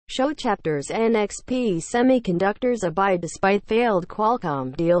Show chapters NXP Semiconductors buy despite failed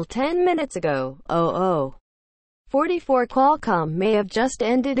Qualcomm deal 10 minutes ago. 44 Qualcomm may have just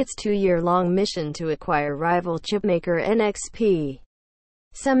ended its 2-year-long mission to acquire rival chipmaker NXP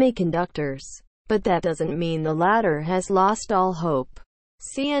Semiconductors. But that doesn't mean the latter has lost all hope.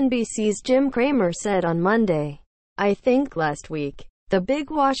 CNBC's Jim Cramer said on Monday, "I think last week, the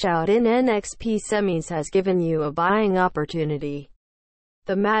big washout in NXP Semis has given you a buying opportunity."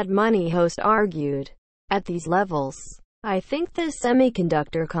 The Mad Money host argued, "At these levels, I think this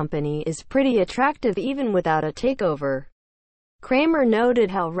semiconductor company is pretty attractive even without a takeover." Cramer noted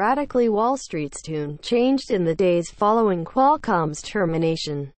how radically Wall Street's tune changed in the days following Qualcomm's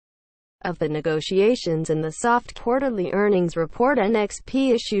termination of the negotiations and the soft quarterly earnings report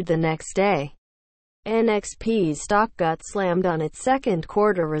NXP issued the next day. NXP's stock got slammed on its second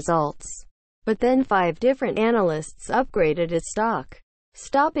quarter results. But then 5 different analysts upgraded its stock,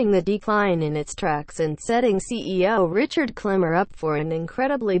 stopping the decline in its tracks and setting CEO Richard Cramer up for an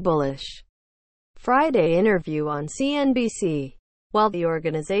incredibly bullish Friday interview on CNBC. While the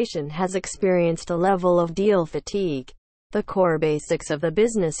organization has experienced a level of deal fatigue, the core basics of the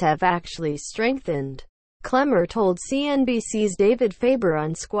business have actually strengthened, Cramer told CNBC's David Faber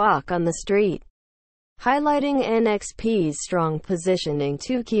on Squawk on the Street, highlighting NXP's strong position in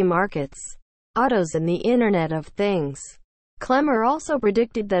 2 key markets, autos and the Internet of Things. Cramer also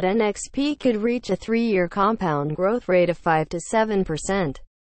predicted that NXP could reach a 3-year compound growth rate of 5 to 7%,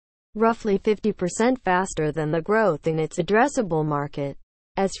 roughly 50% faster than the growth in its addressable market.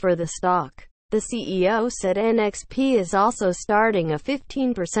 As for the stock, the CEO said NXP is also starting a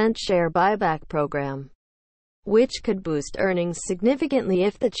 15% share buyback program, which could boost earnings significantly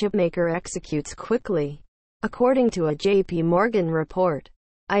if the chipmaker executes quickly. According to a J.P. Morgan report,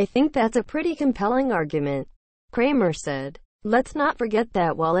 "I think that's a pretty compelling argument," Cramer said. "Let's not forget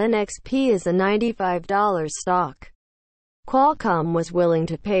that while NXP is a $95 stock, Qualcomm was willing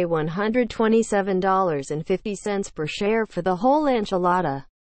to pay $127.50 per share for the whole enchilada."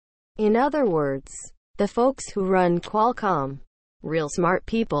 In other words, the folks who run Qualcomm, real smart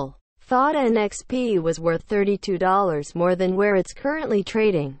people, thought NXP was worth $32 more than where it's currently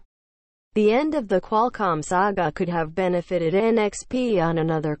trading. The end of the Qualcomm saga could have benefited NXP on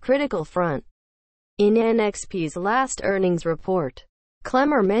another critical front. In NXP's last earnings report,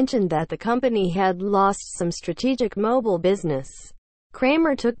 Cramer mentioned that the company had lost some strategic mobile business.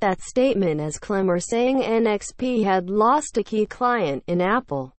 Cramer took that statement as Cramer saying NXP had lost a key client in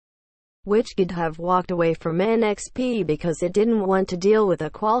Apple, which could have walked away from NXP because it didn't want to deal with a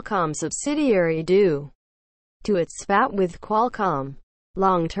Qualcomm subsidiary due to its spat with Qualcomm.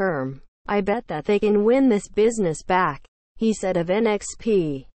 "Long term, I bet that they can win this business back," he said of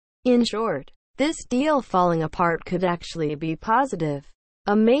NXP. In short, this deal falling apart could actually be positive,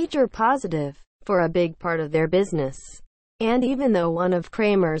 a major positive, for a big part of their business. And even though one of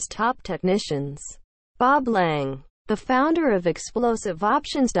Cramer's top technicians, Bob Lang, the founder of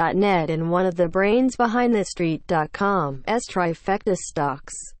ExplosiveOptions.net and one of the brains behind TheStreet.com's Trifecta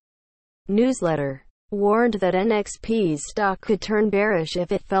Stocks newsletter, warned that NXP's stock could turn bearish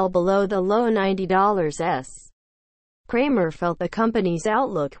if it fell below the low $90s. Cramer felt the company's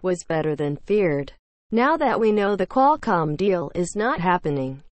outlook was better than feared. "Now that we know the Qualcomm deal is not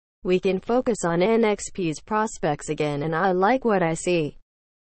happening, we can focus on NXP's prospects again and I like what I see,"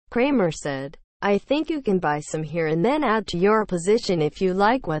 Cramer said. "I think you can buy some here and then add to your position if you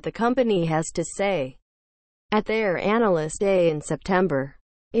like what the company has to say." At their Analyst Day in September,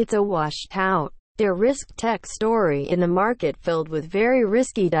 "It's a washed out, their risk tech story in a market filled with very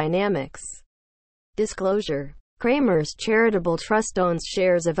risky dynamics." Disclosure: Cramer's charitable trust owns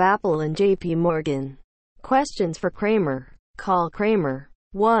shares of Apple and J.P. Morgan. Questions for Cramer? Call Cramer.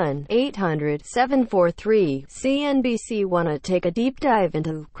 1-800-743-CNBC. Want to take a deep dive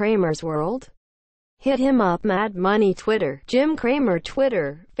into Cramer's world? Hit him up. Mad Money Twitter, Jim Cramer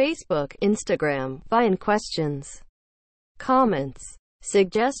Twitter, Facebook, Instagram. Find questions, comments,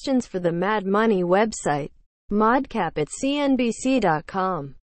 suggestions for the Mad Money website,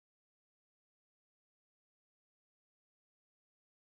 modcap@cnbc.com.